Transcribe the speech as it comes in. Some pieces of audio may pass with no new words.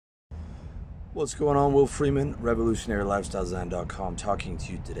What's going on? Will Freeman, RevolutionaryLifestyleDesign.com, talking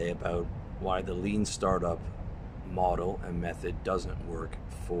to you today about why the lean startup model and method doesn't work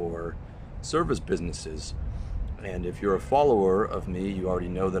for service businesses. And if you're a follower of me, you already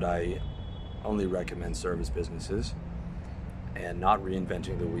know that I only recommend service businesses and not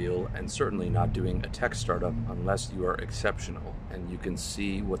reinventing the wheel, and certainly not doing a tech startup unless you are exceptional. And you can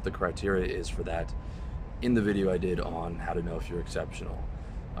see what the criteria is for that in the video I did on how to know if you're exceptional.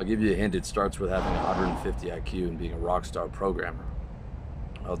 I'll give you a hint, it starts with having 150 IQ and being a rock star programmer.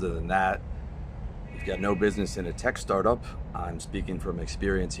 Other than that, you've got no business in a tech startup. I'm speaking from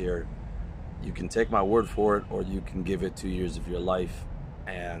experience here. You can take my word for it, or you can give it 2 years of your life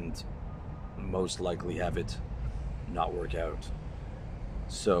and most likely have it not work out.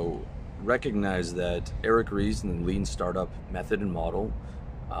 So recognize that Eric Ries and the lean startup method and model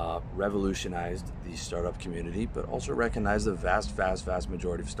revolutionized the startup community, but also recognize the vast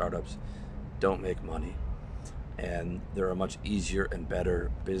majority of startups don't make money. And there are much easier and better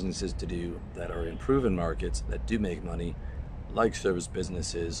businesses to do that are in proven markets that do make money, like service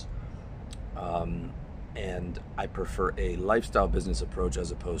businesses. And I prefer a lifestyle business approach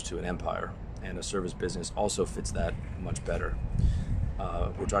as opposed to an empire. And a service business also fits that much better.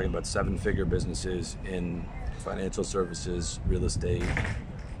 We're talking about seven-figure businesses in financial services, real estate,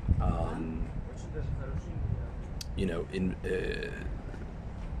 in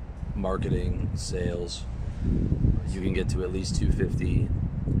marketing, sales. You can get to at least 250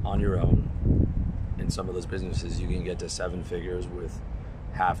 on your own. In some of those businesses, you can get to 7 figures with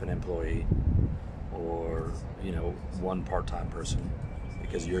half an employee, or one part-time person,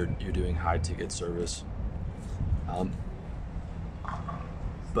 because you're doing high-ticket service.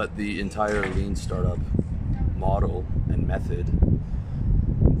 But the entire lean startup model and method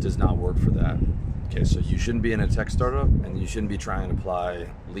does not work for that. Okay, so you shouldn't be in a tech startup, and you shouldn't be trying to apply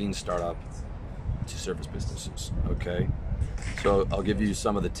lean startup to service businesses. Okay, so I'll give you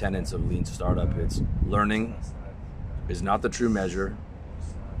some of the tenets of lean startup. It's learning is not the true measure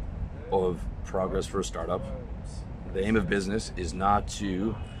of progress for a startup. The aim of business is not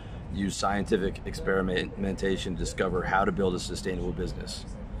to use scientific experimentation to discover how to build a sustainable business,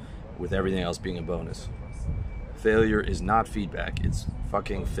 with everything else being a bonus. Failure is not feedback, it's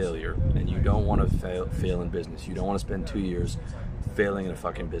fucking failure. And you don't want to fail in business. You don't want to spend 2 years failing in a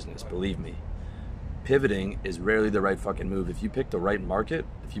fucking business, believe me. Pivoting is rarely the right fucking move. If you pick the right market,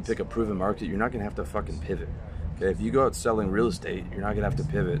 if you pick a proven market, you're not gonna have to fucking pivot. Okay, if you go out selling real estate, you're not gonna have to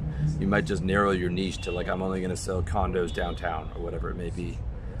pivot. You might just narrow your niche to, like, I'm only gonna sell condos downtown, or whatever it may be.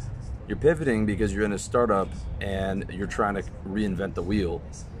 You're pivoting because you're in a startup and you're trying to reinvent the wheel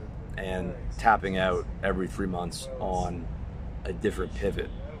and tapping out every 3 months on a different pivot.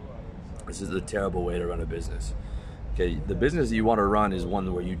 This is a terrible way to run a business. Okay, the business you want to run is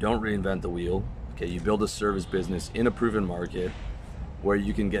one where you don't reinvent the wheel. Okay, you build a service business in a proven market where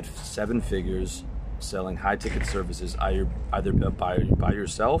you can get 7 figures selling high-ticket services, either by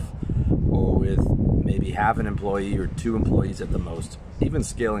yourself or with maybe half an employee or 2 employees at the most. Even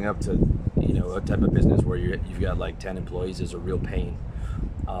scaling up to a type of business where you've got like 10 employees is a real pain.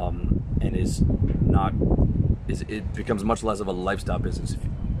 And it becomes much less of a lifestyle business.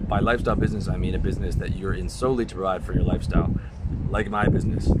 By lifestyle business, I mean a business that you're in solely to provide for your lifestyle, like my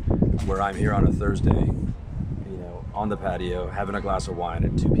business, where I'm here on a Thursday, on the patio, having a glass of wine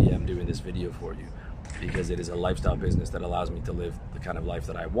at 2 p.m. doing this video for you, because it is a lifestyle business that allows me to live the kind of life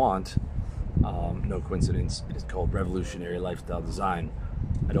that I want. No coincidence, it is called Revolutionary Lifestyle Design.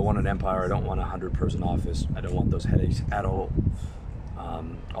 I don't want an empire, I don't want a 100-person office, I don't want those headaches at all.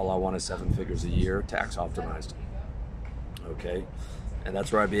 All I want is 7 figures a year, tax optimized. Okay, and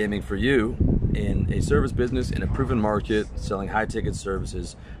that's where I'd be aiming for you in a service business, in a proven market, selling high-ticket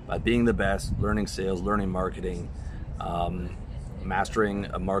services by being the best, learning sales, learning marketing, mastering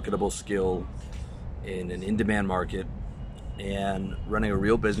a marketable skill in an in-demand market, and running a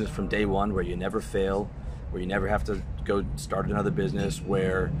real business from day one where you never fail, where you never have to go start another business,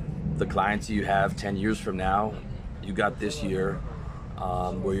 where the clients you have 10 years from now, you got this year,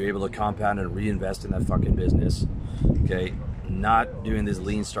 where you're able to compound and reinvest in that fucking business. Okay, not doing this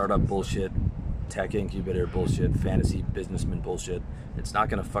lean startup bullshit, tech incubator bullshit, fantasy businessman bullshit. It's not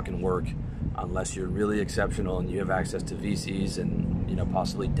gonna fucking work unless you're really exceptional and you have access to VCs and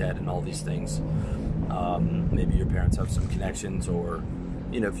possibly debt and all these things. Maybe your parents have some connections, or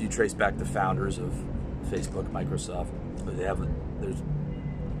if you trace back the founders of Facebook, Microsoft, there's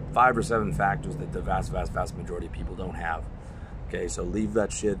 5 or 7 factors that the vast majority of people don't have. Okay, so leave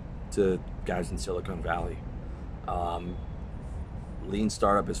that shit to guys in Silicon Valley. Lean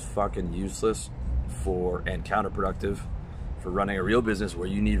startup is fucking useless and counterproductive for running a real business where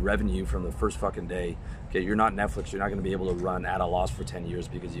you need revenue from the first fucking day. Okay, you're not Netflix. You're not going to be able to run at a loss for 10 years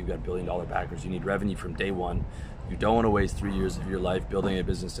because you've got billion-dollar backers. You need revenue from day one. You don't want to waste 3 years of your life building a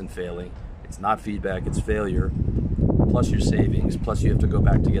business and failing. It's not feedback, it's failure, plus your savings, plus you have to go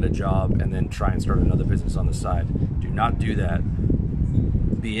back to get a job and then try and start another business on the side. Do not do that.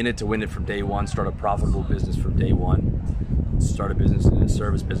 Be in it to win it from day one. Start a profitable business from day one. Start a business in a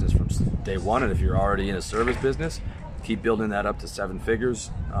service business from day one. And if you're already in a service business, keep building that up to 7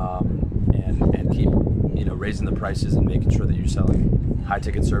 figures, and keep, you know, raising the prices and making sure that you're selling high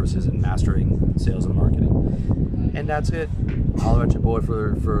ticket services and mastering sales and marketing. And that's it. Holler at your boy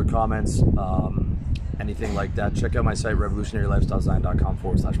for comments, anything like that. Check out my site,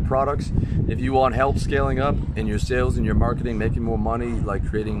 revolutionarylifestyledesign.com/products. If you want help scaling up in your sales and your marketing, making more money, like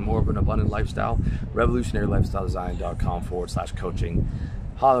creating more of an abundant lifestyle, revolutionarylifestyledesign.com/coaching.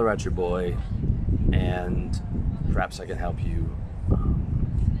 Holler at your boy, and perhaps I can help you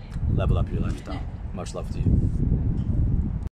level up your lifestyle. Much love to you.